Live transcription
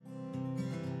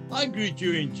I greet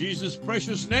you in Jesus'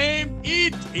 precious name.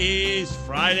 It is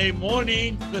Friday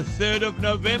morning, the 3rd of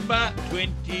November,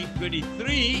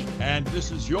 2023, and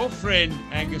this is your friend,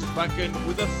 Angus Buchan,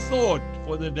 with a thought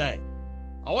for the day.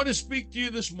 I want to speak to you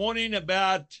this morning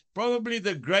about probably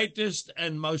the greatest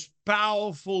and most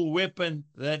powerful weapon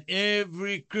that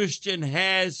every Christian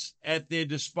has at their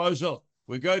disposal.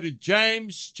 We go to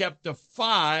James chapter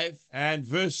 5 and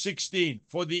verse 16.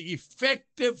 For the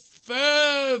effective,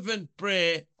 fervent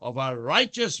prayer of a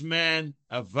righteous man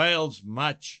avails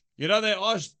much. You know, they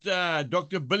asked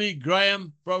Dr. Billy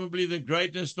Graham, probably the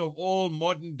greatest of all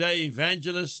modern-day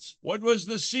evangelists, what was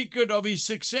the secret of his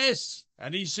success?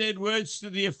 And he said words to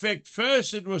the effect,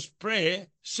 first, it was prayer.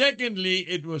 Secondly,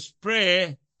 it was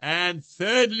prayer. And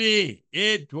thirdly,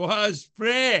 it was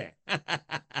prayer.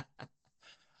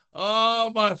 Oh,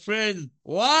 my friends,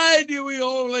 why do we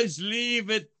always leave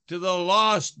it to the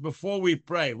last before we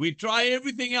pray? We try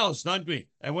everything else, don't we?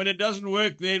 And when it doesn't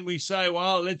work, then we say,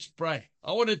 well, let's pray.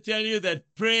 I want to tell you that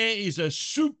prayer is a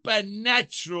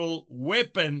supernatural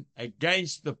weapon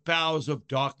against the powers of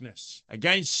darkness,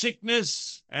 against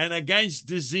sickness and against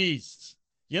disease.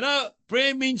 You know,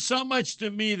 prayer means so much to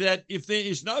me that if there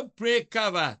is no prayer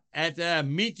cover at a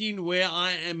meeting where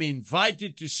I am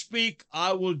invited to speak,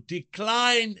 I will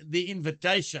decline the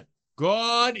invitation.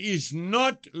 God is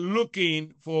not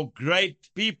looking for great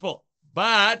people,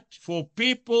 but for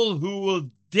people who will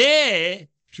dare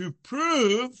to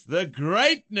prove the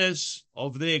greatness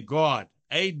of their God.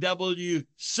 A.W.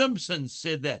 Simpson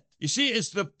said that. You see, it's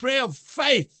the prayer of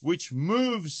faith which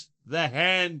moves the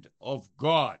hand of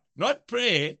God. Not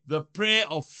prayer, the prayer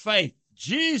of faith.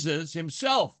 Jesus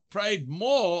himself prayed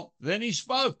more than he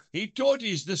spoke. He taught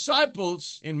his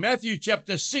disciples in Matthew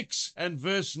chapter 6 and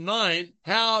verse 9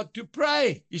 how to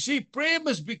pray. You see, prayer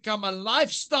must become a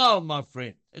lifestyle, my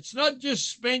friend. It's not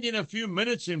just spending a few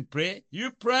minutes in prayer.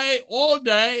 You pray all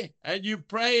day and you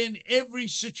pray in every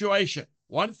situation.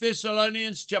 1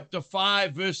 Thessalonians chapter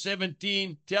 5 verse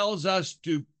 17 tells us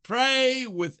to pray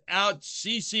without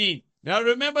ceasing. Now,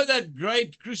 remember that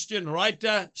great Christian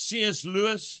writer, C.S.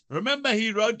 Lewis? Remember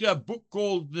he wrote a book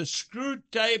called the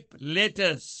Screwtape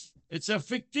Letters. It's a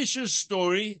fictitious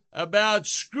story about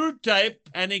Screwtape,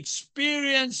 an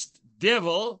experienced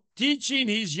devil, teaching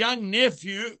his young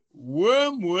nephew,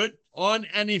 Wormwood, on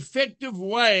an effective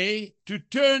way to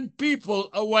turn people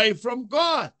away from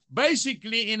God.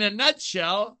 Basically, in a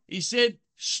nutshell, he said,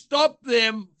 stop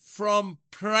them from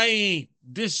praying.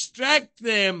 Distract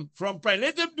them from praying.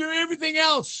 Let them do everything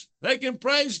else. They can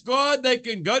praise God, they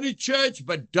can go to church,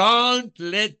 but don't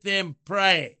let them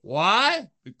pray. Why?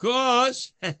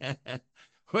 Because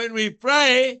when we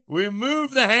pray, we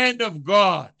move the hand of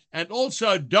God. And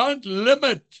also, don't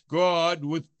limit God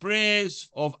with prayers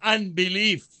of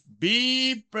unbelief.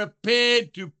 Be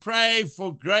prepared to pray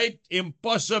for great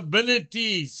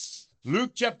impossibilities.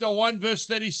 Luke chapter 1 verse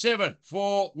 37,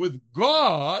 for with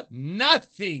God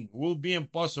nothing will be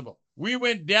impossible. We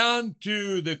went down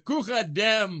to the Kouga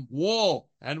Dam Wall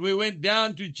and we went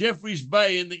down to Jeffries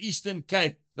Bay in the Eastern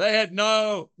Cape. They had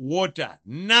no water,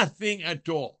 nothing at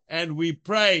all. And we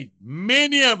prayed,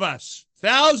 many of us,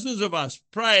 thousands of us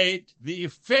prayed the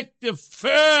effective,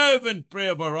 fervent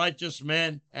prayer of a righteous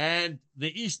man, and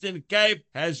the Eastern Cape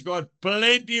has got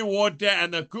plenty of water,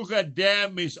 and the Kouga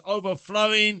Dam is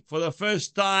overflowing for the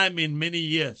first time in many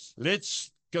years.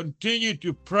 Let's continue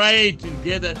to pray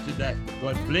together today.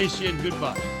 God bless you and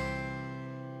goodbye.